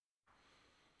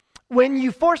When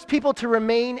you force people to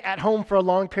remain at home for a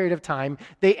long period of time,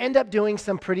 they end up doing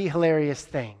some pretty hilarious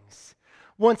things.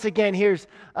 Once again, here's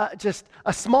just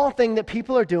a small thing that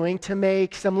people are doing to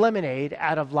make some lemonade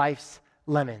out of life's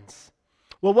lemons.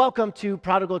 Well, welcome to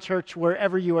Prodigal Church,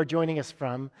 wherever you are joining us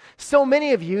from. So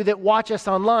many of you that watch us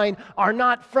online are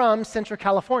not from Central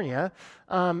California,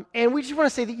 and we just want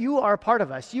to say that you are a part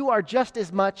of us. You are just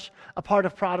as much a part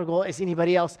of Prodigal as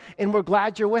anybody else, and we're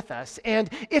glad you're with us. And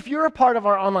if you're a part of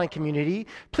our online community,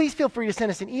 please feel free to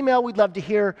send us an email. We'd love to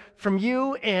hear from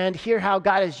you and hear how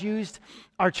God has used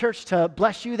our church to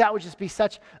bless you. That would just be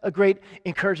such a great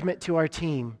encouragement to our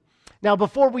team. Now,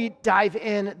 before we dive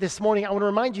in this morning, I want to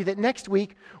remind you that next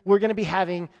week we're going to be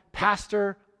having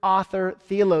pastor, author,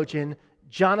 theologian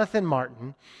Jonathan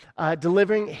Martin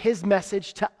delivering his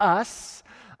message to us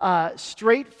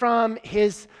straight from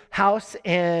his house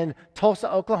in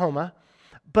Tulsa, Oklahoma,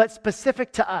 but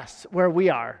specific to us where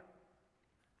we are.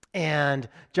 And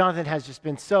Jonathan has just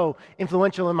been so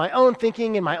influential in my own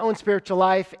thinking, in my own spiritual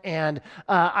life, and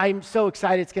I'm so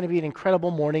excited. It's going to be an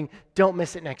incredible morning. Don't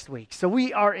miss it next week. So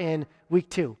we are in week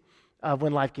 2 of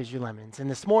When Life Gives You Lemons, and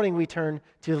this morning we turn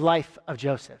to the life of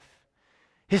Joseph.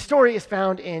 His story is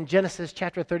found in Genesis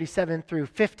chapter 37 through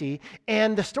 50,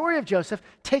 and the story of Joseph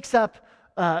takes up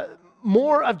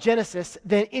more of Genesis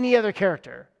than any other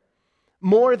character,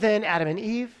 more than Adam and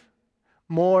Eve,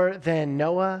 more than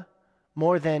Noah,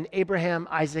 more than Abraham,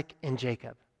 Isaac, and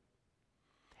Jacob.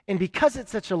 And because it's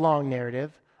such a long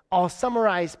narrative, I'll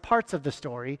summarize parts of the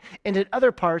story, and at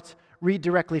other parts, read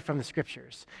directly from the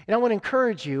scriptures. And I want to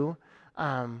encourage you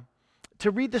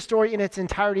to read the story in its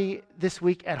entirety this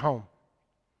week at home.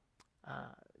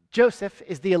 Joseph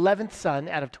is the 11th son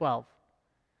out of 12.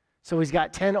 So he's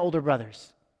got 10 older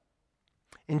brothers.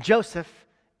 And Joseph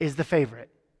is the favorite.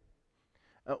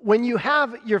 When you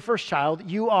have your first child,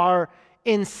 you are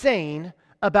insane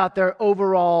about their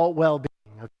overall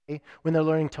well-being, okay? When they're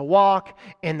learning to walk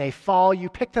and they fall, you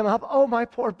pick them up, oh, my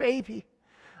poor baby.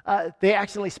 They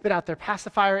accidentally spit out their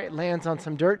pacifier, it lands on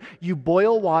some dirt. You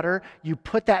boil water, you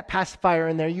put that pacifier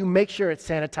in there, you make sure it's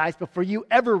sanitized before you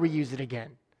ever reuse it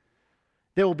again.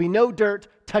 There will be no dirt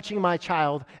touching my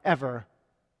child ever.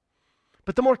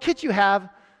 But the more kids you have,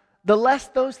 the less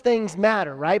those things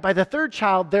matter, right? By the third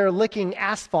child, they're licking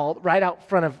asphalt right out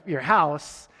front of your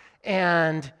house,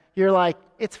 and you're like,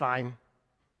 it's fine.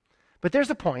 But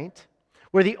there's a point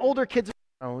where the older kids are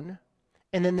grown,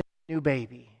 and then there's a new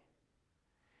baby,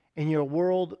 and your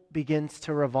world begins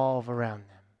to revolve around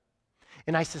them.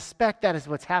 And I suspect that is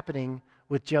what's happening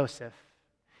with Joseph.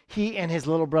 He and his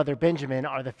little brother Benjamin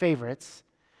are the favorites,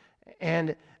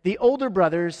 and the older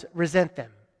brothers resent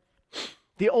them.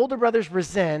 The older brothers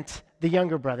resent the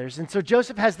younger brothers, and so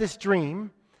Joseph has this dream,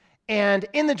 and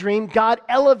in the dream, God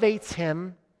elevates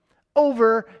him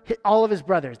over all of his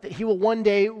brothers, that he will one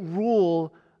day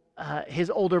rule his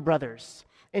older brothers.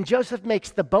 And Joseph makes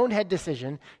the bonehead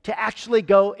decision to actually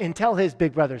go and tell his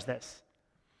big brothers this.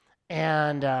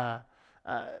 And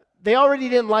they already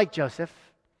didn't like Joseph.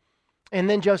 And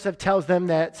then Joseph tells them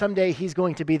that someday he's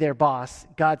going to be their boss.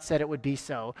 God said it would be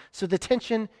so. So the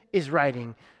tension is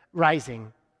rising.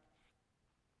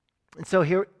 And so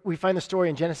here we find the story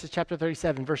in Genesis chapter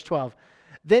 37, verse 12.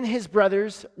 Then his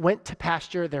brothers went to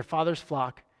pasture their father's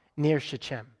flock near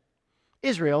Shechem.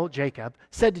 Israel, Jacob,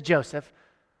 said to Joseph,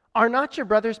 "Are not your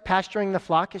brothers pasturing the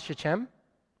flock at Shechem?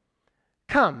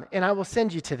 Come, and I will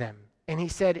send you to them." And he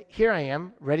said, "Here I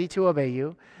am, ready to obey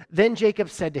you." Then Jacob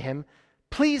said to him,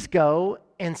 "Please go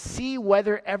and see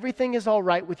whether everything is all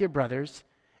right with your brothers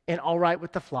and all right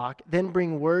with the flock. Then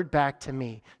bring word back to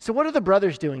me." So what are the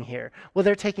brothers doing here? Well,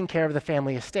 they're taking care of the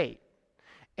family estate.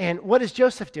 And what is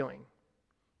Joseph doing?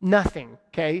 Nothing,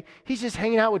 okay? He's just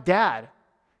hanging out with dad,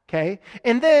 okay?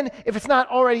 And then, if it's not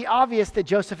already obvious that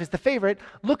Joseph is the favorite,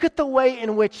 look at the way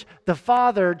in which the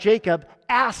father, Jacob,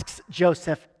 asks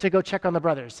Joseph to go check on the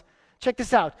brothers. Check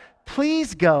this out.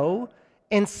 "Please go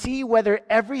and see whether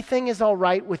everything is all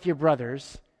right with your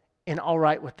brothers and all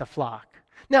right with the flock."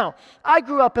 Now, I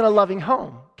grew up in a loving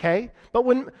home, okay? But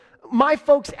when my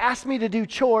folks ask me to do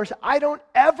chores, I don't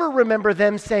ever remember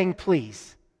them saying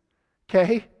please,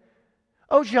 okay?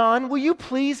 "Oh, John, will you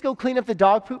please go clean up the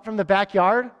dog poop from the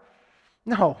backyard?"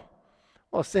 No.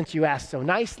 "Well, since you asked so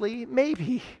nicely,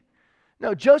 maybe."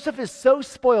 No, Joseph is so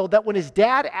spoiled that when his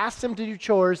dad asks him to do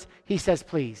chores, he says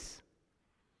please.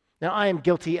 Now, I am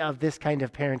guilty of this kind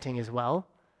of parenting as well.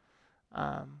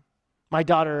 My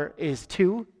daughter is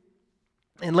 2,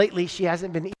 and lately she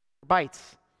hasn't been eating her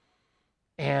bites.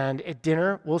 And at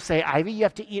dinner, we'll say, "Ivy, you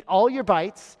have to eat all your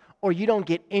bites or you don't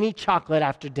get any chocolate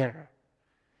after dinner."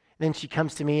 Then she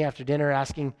comes to me after dinner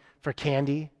asking for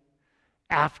candy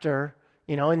after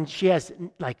and she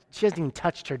hasn't even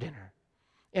touched her dinner.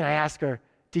 And I ask her,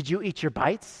 did you eat your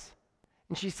bites?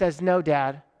 And she says, no,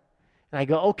 Dad. And I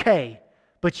go, okay,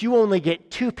 but you only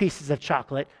get 2 pieces of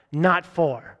chocolate, not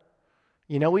 4.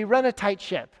 We run a tight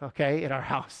ship, okay, in our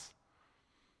house.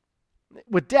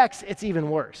 With Dex, it's even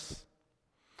worse.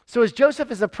 So as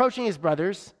Joseph is approaching his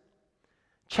brothers,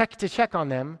 check on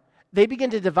them, they begin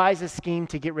to devise a scheme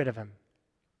to get rid of him.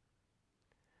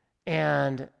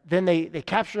 And then they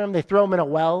capture him, they throw him in a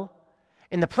well.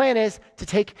 And the plan is to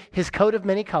take his coat of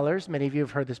many colors. Many of you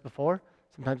have heard this before.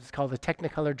 Sometimes it's called the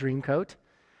Technicolor Dream Coat.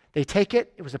 They take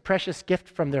it. It was a precious gift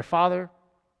from their father.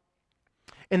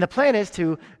 And the plan is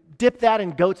to dip that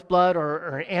in goat's blood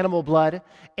or animal blood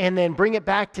and then bring it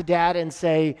back to Dad and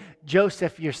say,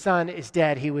 Joseph, your son is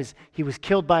dead. He was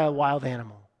killed by a wild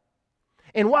animal.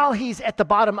 And while he's at the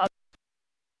bottom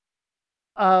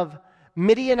of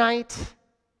Midianite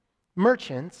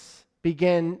merchants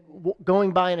begin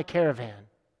going by in a caravan.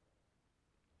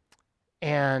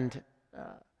 And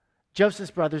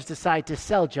Joseph's brothers decide to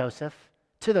sell Joseph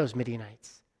to those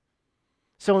Midianites.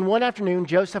 So in one afternoon,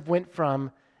 Joseph went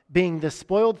from being the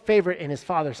spoiled favorite in his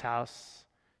father's house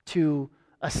to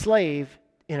a slave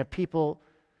in a people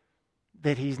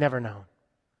that he's never known.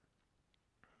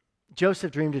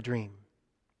 Joseph dreamed a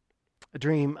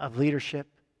dream of leadership,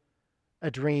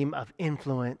 a dream of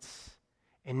influence,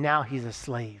 and now he's a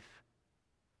slave.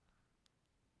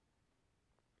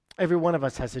 Every one of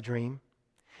us has a dream,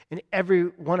 and every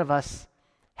one of us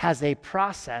has a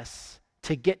process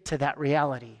to get to that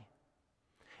reality.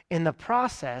 And the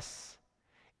process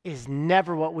is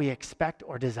never what we expect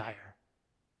or desire.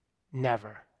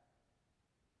 Never.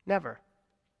 Never.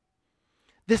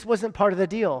 This wasn't part of the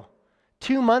deal.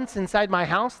 2 months inside my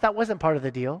house, that wasn't part of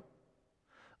the deal.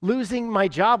 Losing my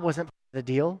job wasn't part of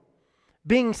the deal.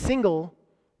 Being single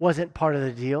wasn't part of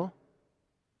the deal.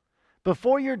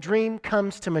 Before your dream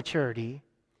comes to maturity,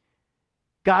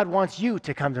 God wants you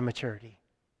to come to maturity.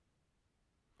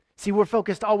 See, we're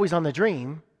focused always on the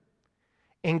dream,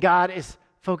 and God is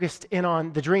focused in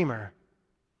on the dreamer.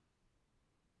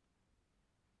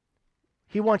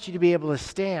 He wants you to be able to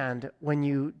stand when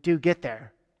you do get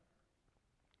there.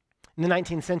 In the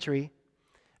 19th century,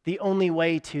 the only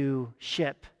way to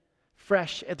ship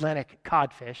fresh Atlantic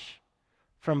codfish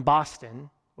from Boston,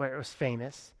 where it was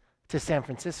famous, to San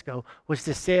Francisco was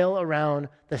to sail around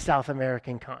the South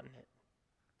American continent.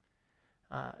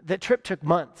 That trip took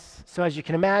months. So as you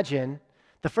can imagine,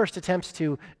 the first attempts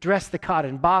to dress the cod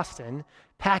in Boston,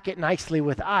 pack it nicely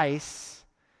with ice,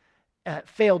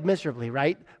 failed miserably,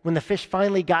 right? When the fish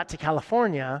finally got to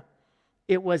California,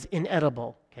 it was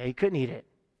inedible. Okay, you couldn't eat it.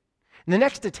 In the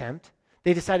next attempt,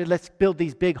 they decided, let's build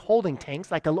these big holding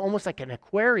tanks, almost like an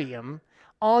aquarium,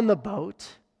 on the boat,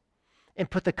 and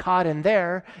put the cod in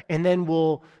there, and then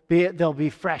they'll be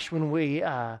fresh when we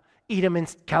eat them in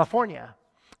California.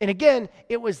 And again,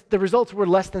 the results were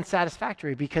less than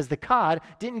satisfactory because the cod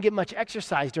didn't get much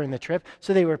exercise during the trip,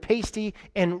 so they were pasty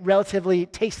and relatively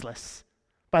tasteless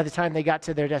by the time they got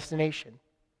to their destination.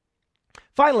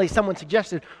 Finally, someone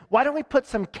suggested, why don't we put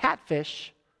some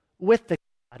catfish with the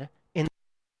cod in?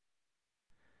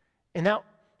 And that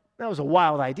was a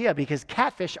wild idea because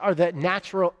catfish are the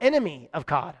natural enemy of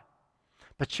cod.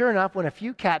 But sure enough, when a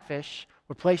few catfish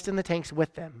were placed in the tanks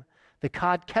with them, the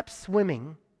cod kept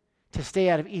swimming to stay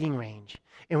out of eating range.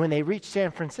 And when they reached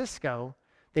San Francisco,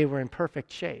 they were in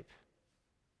perfect shape.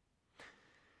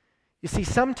 You see,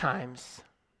 sometimes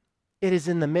it is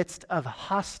in the midst of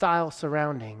hostile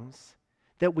surroundings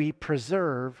that we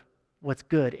preserve what's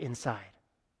good inside.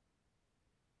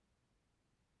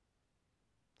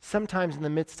 Sometimes in the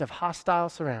midst of hostile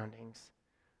surroundings,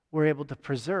 we're able to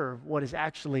preserve what is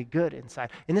actually good inside.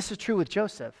 And this is true with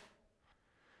Joseph.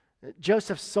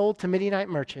 Joseph sold to Midianite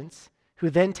merchants who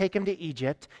then take him to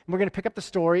Egypt. And we're going to pick up the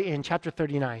story in chapter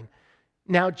 39.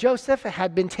 Now, Joseph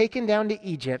had been taken down to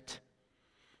Egypt.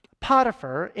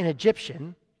 Potiphar, an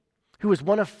Egyptian, who was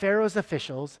one of Pharaoh's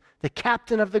officials, the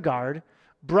captain of the guard,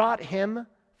 bought him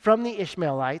from the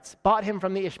Ishmaelites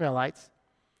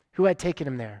who had taken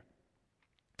him there.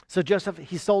 So Joseph,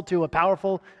 he sold to a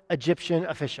powerful Egyptian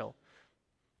official.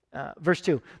 Verse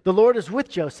 2, the Lord is with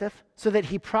Joseph so that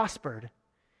he prospered,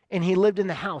 and he lived in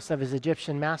the house of his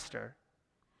Egyptian master.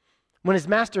 When his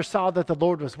master saw that the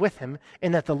Lord was with him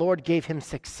and that the Lord gave him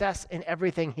success in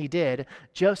everything he did,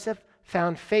 Joseph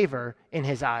found favor in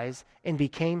his eyes and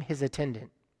became his attendant.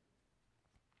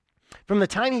 From the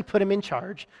time he put him in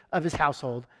charge of his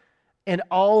household and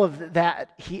all of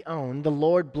that he owned, the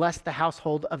Lord blessed the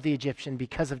household of the Egyptian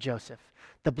because of Joseph.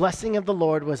 The blessing of the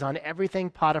Lord was on everything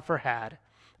Potiphar had,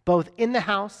 both in the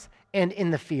house and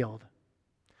in the field.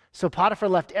 So Potiphar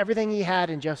left everything he had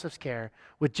in Joseph's care.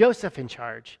 With Joseph in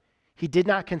charge, he did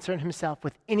not concern himself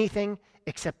with anything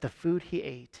except the food he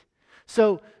ate.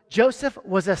 So Joseph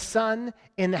was a son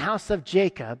in the house of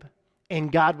Jacob,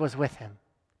 and God was with him.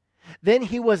 Then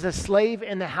he was a slave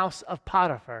in the house of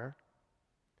Potiphar,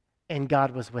 and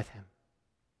God was with him.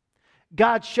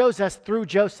 God shows us through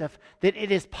Joseph that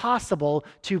it is possible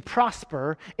to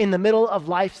prosper in the middle of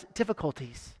life's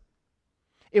difficulties.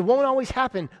 It won't always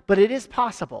happen, but it is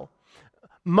possible.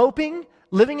 Moping,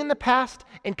 living in the past,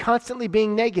 and constantly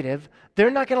being negative,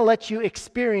 they're not going to let you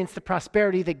experience the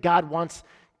prosperity that God wants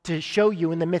to show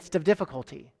you in the midst of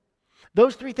difficulty.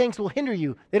 Those three things will hinder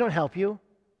you. They don't help you.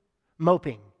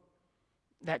 Moping,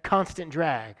 that constant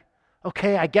drag.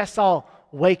 Okay, I guess I'll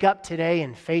wake up today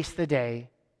and face the day.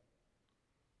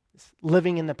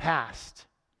 Living in the past,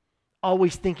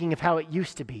 always thinking of how it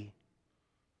used to be.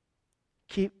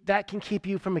 That can keep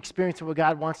you from experiencing what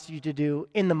God wants you to do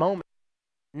in the moment,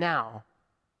 now.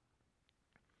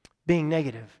 Being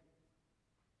negative.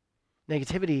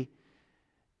 Negativity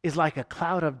is like a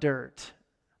cloud of dirt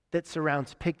that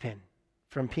surrounds Pigpen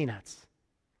from Peanuts,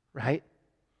 right?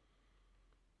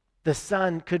 The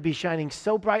sun could be shining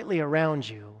so brightly around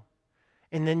you,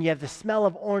 and then you have the smell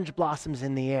of orange blossoms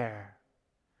in the air,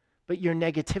 but your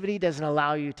negativity doesn't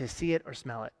allow you to see it or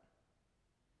smell it.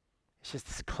 It's just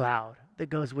this cloud that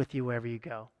goes with you wherever you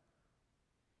go.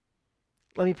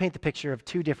 Let me paint the picture of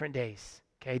 2 different days.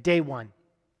 Okay, day 1.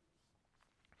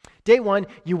 Day 1,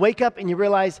 you wake up and you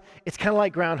realize it's kind of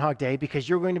like Groundhog Day because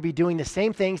you're going to be doing the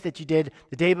same things that you did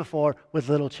the day before with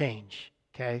little change.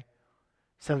 Okay?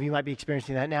 Some of you might be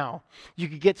experiencing that now. You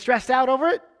could get stressed out over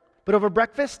it, but over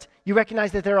breakfast, you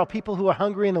recognize that there are people who are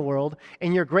hungry in the world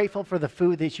and you're grateful for the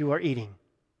food that you are eating.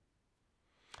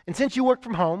 And since you work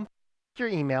from home, your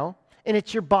email, and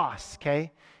it's your boss,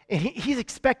 okay? And he's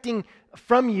expecting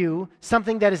from you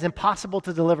something that is impossible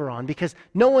to deliver on because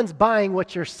no one's buying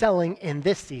what you're selling in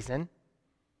this season.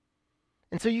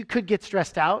 And so you could get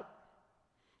stressed out,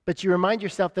 but you remind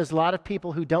yourself there's a lot of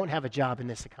people who don't have a job in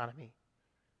this economy.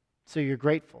 So you're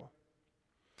grateful.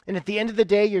 And at the end of the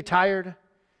day, you're tired.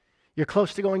 You're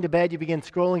close to going to bed. You begin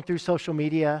scrolling through social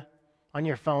media on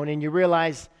your phone, and you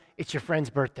realize it's your friend's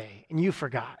birthday, and you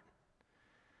forgot.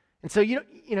 And so you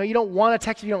don't want to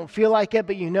text if you don't feel like it,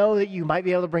 but you know that you might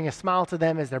be able to bring a smile to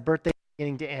them as their birthday is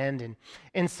beginning to end.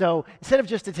 And so instead of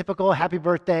just a typical happy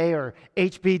birthday or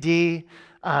HBD,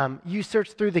 you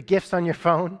search through the gifts on your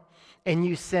phone and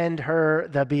you send her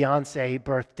the Beyonce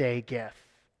birthday gift.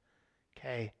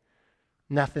 Okay,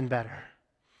 nothing better.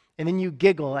 And then you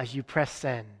giggle as you press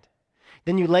send.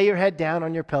 Then you lay your head down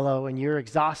on your pillow and you're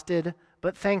exhausted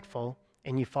but thankful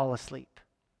and you fall asleep.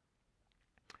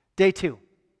 Day 2.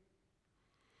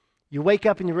 You wake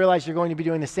up and you realize you're going to be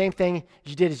doing the same thing as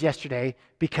you did as yesterday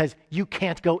because you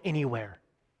can't go anywhere.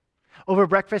 Over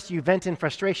breakfast, you vent in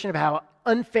frustration about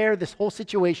how unfair this whole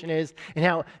situation is and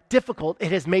how difficult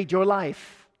it has made your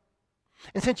life.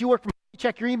 And since you work from home, you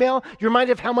check your email, you're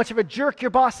reminded of how much of a jerk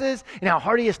your boss is and how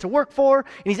hard he is to work for,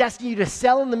 and he's asking you to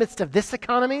sell in the midst of this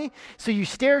economy. So you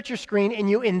stare at your screen and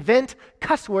you invent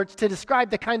cuss words to describe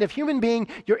the kind of human being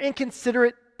your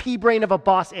inconsiderate pea brain of a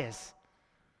boss is.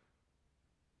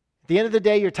 At the end of the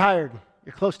day, you're tired.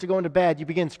 You're close to going to bed. You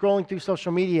begin scrolling through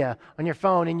social media on your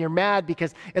phone, and you're mad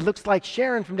because it looks like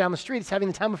Sharon from down the street is having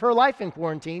the time of her life in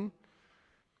quarantine.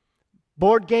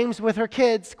 Board games with her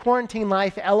kids, quarantine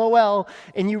life, LOL,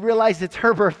 and you realize it's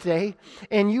her birthday,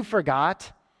 and you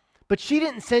forgot. But she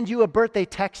didn't send you a birthday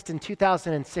text in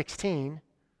 2016,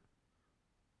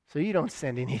 so you don't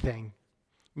send anything.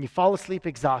 And you fall asleep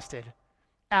exhausted,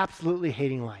 absolutely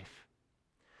hating life.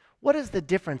 What is the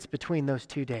difference between those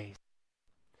 2 days?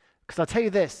 Because I'll tell you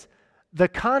this, the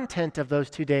content of those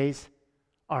 2 days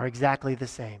are exactly the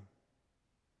same.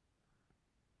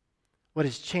 What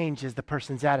has changed is the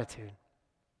person's attitude,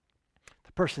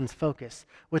 the person's focus,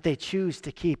 what they choose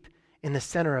to keep in the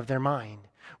center of their mind.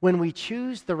 When we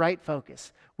choose the right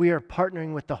focus, we are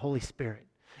partnering with the Holy Spirit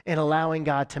and allowing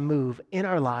God to move in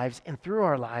our lives and through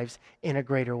our lives in a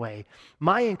greater way.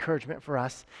 My encouragement for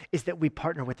us is that we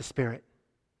partner with the Spirit.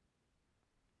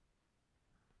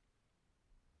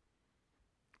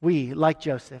 We, like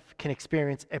Joseph, can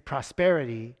experience a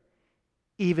prosperity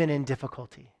even in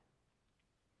difficulty.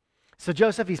 So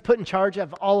Joseph, he's put in charge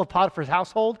of all of Potiphar's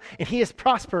household, and he is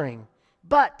prospering.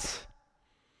 But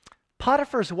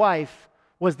Potiphar's wife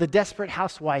was the desperate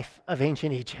housewife of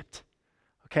ancient Egypt,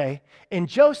 okay? And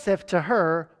Joseph, to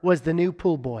her, was the new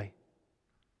pool boy.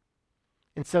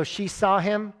 And so she saw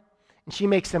him, and she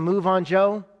makes a move on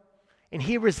Joe, and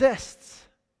he resists.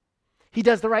 He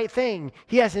does the right thing.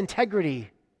 He has integrity.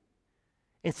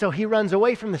 And so he runs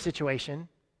away from the situation,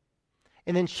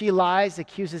 And then she lies,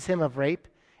 accuses him of rape,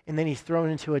 and then he's thrown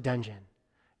into a dungeon.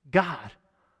 God,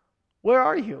 where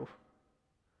are you?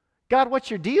 God, what's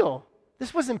your deal?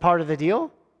 This wasn't part of the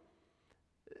deal.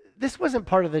 This wasn't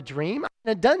part of the dream.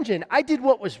 I'm in a dungeon. I did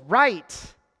what was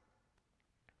right.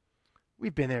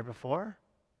 We've been there before.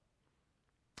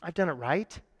 I've done it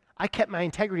right. I kept my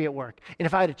integrity at work. And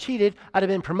if I had cheated, I'd have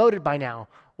been promoted by now.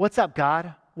 What's up,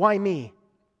 God? Why me?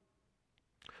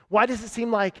 Why does it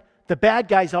seem like the bad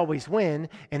guys always win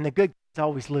and the good guys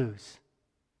always lose?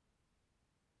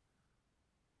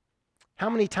 How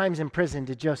many times in prison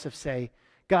did Joseph say,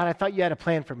 God, I thought you had a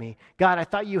plan for me. God, I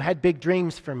thought you had big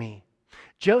dreams for me.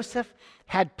 Joseph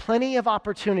had plenty of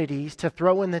opportunities to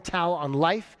throw in the towel on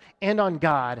life and on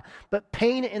God, but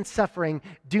pain and suffering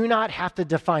do not have to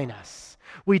define us.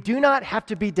 We do not have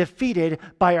to be defeated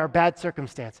by our bad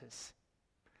circumstances.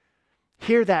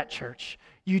 Hear that, church.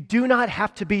 You do not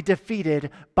have to be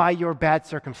defeated by your bad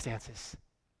circumstances.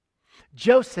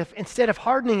 Joseph, instead of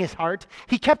hardening his heart,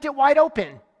 he kept it wide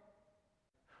open.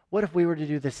 What if we were to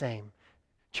do the same?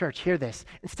 Church, hear this.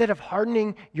 Instead of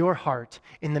hardening your heart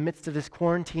in the midst of this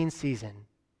quarantine season,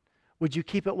 would you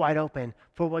keep it wide open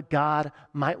for what God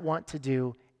might want to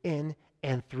do in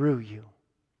and through you?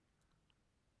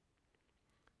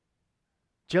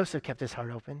 Joseph kept his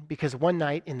heart open because one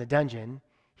night in the dungeon,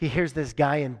 he hears this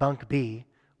guy in bunk B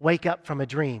wake up from a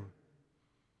dream,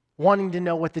 wanting to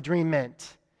know what the dream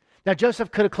meant. Now,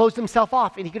 Joseph could have closed himself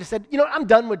off and he could have said, I'm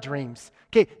done with dreams.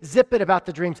 Okay, zip it about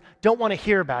the dreams. Don't want to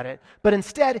hear about it. But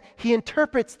instead, he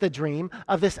interprets the dream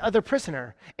of this other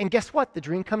prisoner. And guess what? The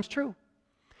dream comes true.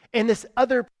 And this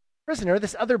other prisoner,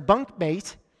 this other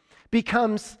bunkmate,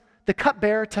 becomes the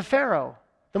cupbearer to Pharaoh,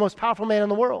 the most powerful man in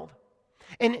the world.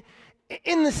 And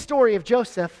in the story of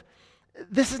Joseph,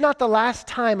 this is not the last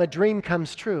time a dream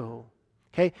comes true.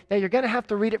 Okay, now you're going to have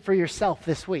to read it for yourself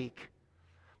this week.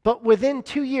 But within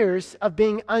 2 years of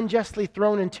being unjustly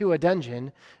thrown into a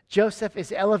dungeon, Joseph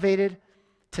is elevated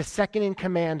to second in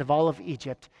command of all of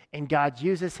Egypt, and God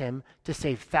uses him to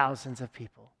save thousands of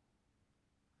people.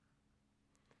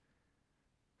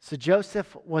 So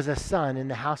Joseph was a son in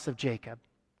the house of Jacob,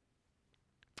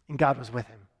 and God was with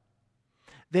him.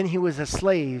 Then he was a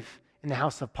slave in the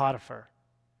house of Potiphar,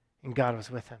 and God was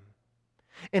with him.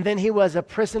 And then he was a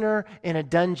prisoner in a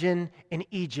dungeon in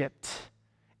Egypt,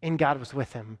 and God was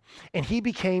with him. And he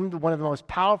became one of the most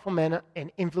powerful men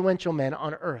and influential men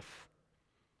on earth.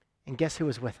 And guess who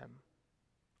was with him?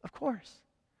 Of course.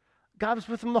 God was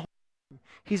with him the whole time.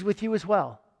 He's with you as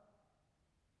well.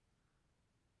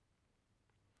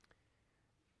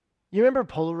 You remember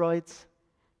Polaroids?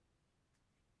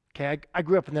 Okay, I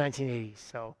grew up in the 1980s,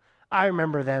 so I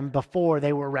remember them before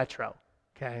they were retro,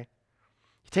 okay?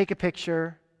 You take a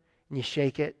picture, and you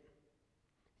shake it,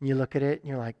 and you look at it, and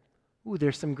you're like, ooh,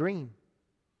 there's some green.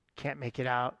 Can't make it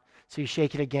out. So you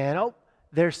shake it again. Oh,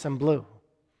 there's some blue.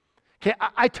 Okay,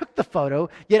 I took the photo,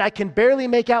 yet I can barely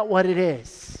make out what it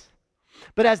is.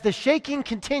 But as the shaking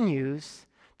continues,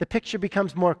 the picture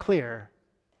becomes more clear.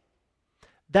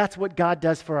 That's what God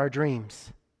does for our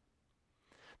dreams.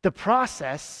 The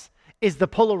process is the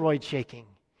Polaroid shaking.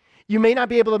 You may not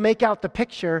be able to make out the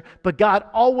picture, but God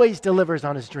always delivers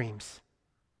on his dreams.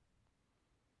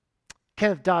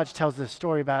 Kenneth Dodge tells this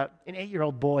story about an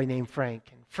 8-year-old boy named Frank.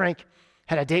 And Frank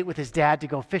had a date with his dad to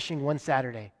go fishing one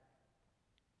Saturday.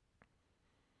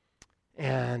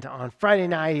 And on Friday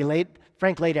night,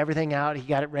 Frank laid everything out. He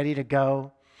got it ready to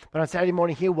go. But on Saturday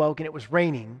morning, he awoke and it was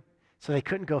raining, so they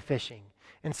couldn't go fishing.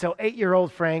 And so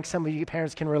 8-year-old Frank, some of you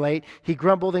parents can relate, he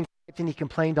grumbled and he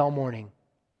complained all morning.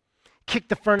 Kicked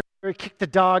the furniture, kicked the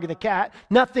dog and the cat.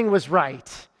 Nothing was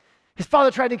right. His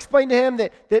father tried to explain to him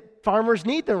that farmers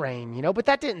need the rain, but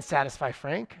that didn't satisfy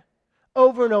Frank.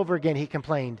 Over and over again, he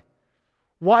complained,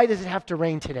 why does it have to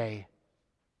rain today?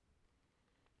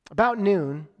 About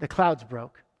noon, the clouds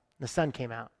broke, and the sun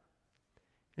came out.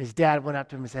 And his dad went up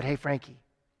to him and said, hey, Frankie,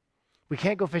 we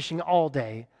can't go fishing all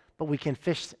day, but we can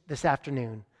fish this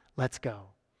afternoon. Let's go.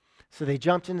 So they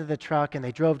jumped into the truck and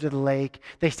they drove to the lake.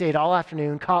 They stayed all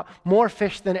afternoon, caught more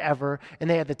fish than ever, and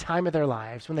they had the time of their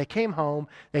lives. When they came home,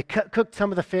 they cooked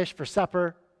some of the fish for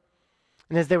supper.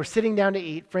 And as they were sitting down to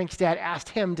eat, Frank's dad asked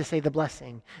him to say the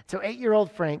blessing. So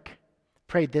 8-year-old Frank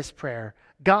prayed this prayer: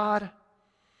 God,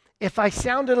 if I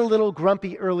sounded a little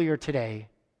grumpy earlier today,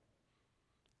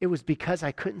 it was because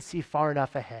I couldn't see far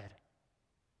enough ahead.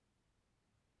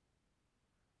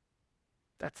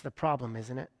 That's the problem,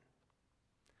 isn't it?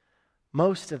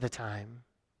 Most of the time,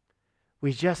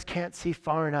 we just can't see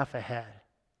far enough ahead.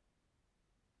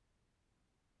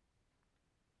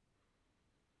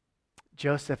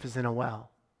 Joseph is in a well.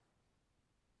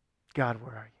 God,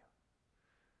 where are you?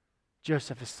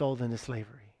 Joseph is sold into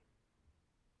slavery.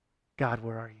 God,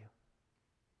 where are you?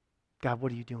 God,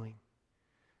 what are you doing?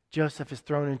 Joseph is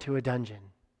thrown into a dungeon.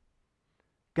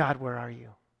 God, where are you?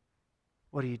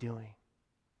 What are you doing?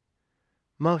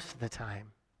 Most of the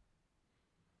time,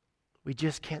 we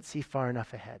just can't see far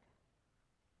enough ahead.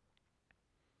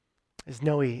 As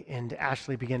Noe and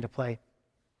Ashley begin to play,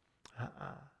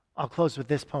 I'll close with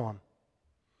this poem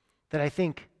that I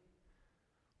think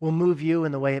will move you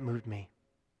in the way it moved me.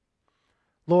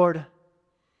 Lord,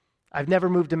 I've never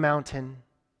moved a mountain,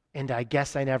 and I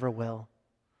guess I never will.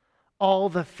 All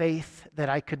the faith that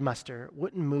I could muster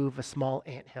wouldn't move a small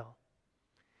anthill.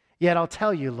 Yet I'll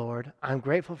tell you, Lord, I'm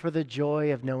grateful for the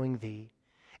joy of knowing Thee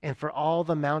and for all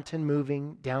the mountain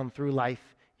moving down through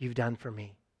life You've done for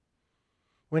me.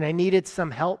 When I needed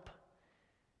some help,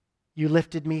 You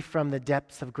lifted me from the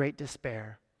depths of great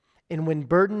despair. And when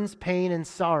burdens, pain, and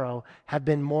sorrow have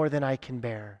been more than I can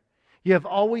bear, You have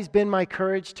always been my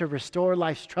courage to restore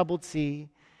life's troubled sea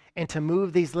and to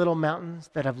move these little mountains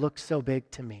that have looked so big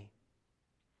to me.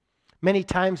 Many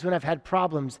times when I've had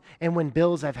problems and when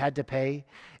bills I've had to pay,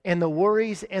 and the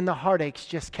worries and the heartaches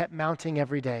just kept mounting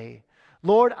every day.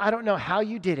 Lord, I don't know how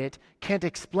You did it, can't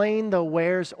explain the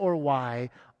wheres or why.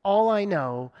 All I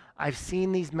know, I've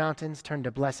seen these mountains turn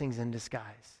to blessings in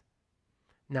disguise.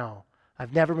 No,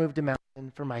 I've never moved a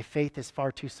mountain, for my faith is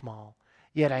far too small.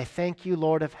 Yet I thank You,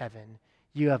 Lord of heaven,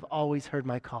 You have always heard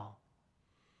my call.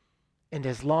 And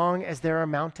as long as there are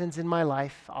mountains in my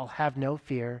life, I'll have no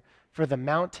fear, for the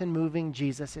mountain-moving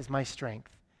Jesus is my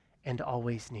strength and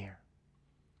always near.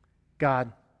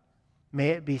 God, may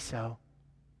it be so.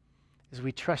 As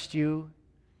we trust You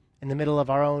in the middle of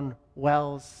our own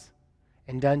wells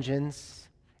and dungeons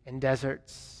and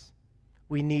deserts,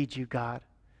 we need You, God.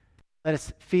 Let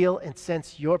us feel and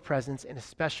sense Your presence in a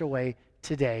special way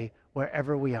today,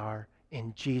 wherever we are.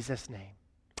 In Jesus' name,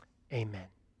 amen.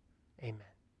 Amen.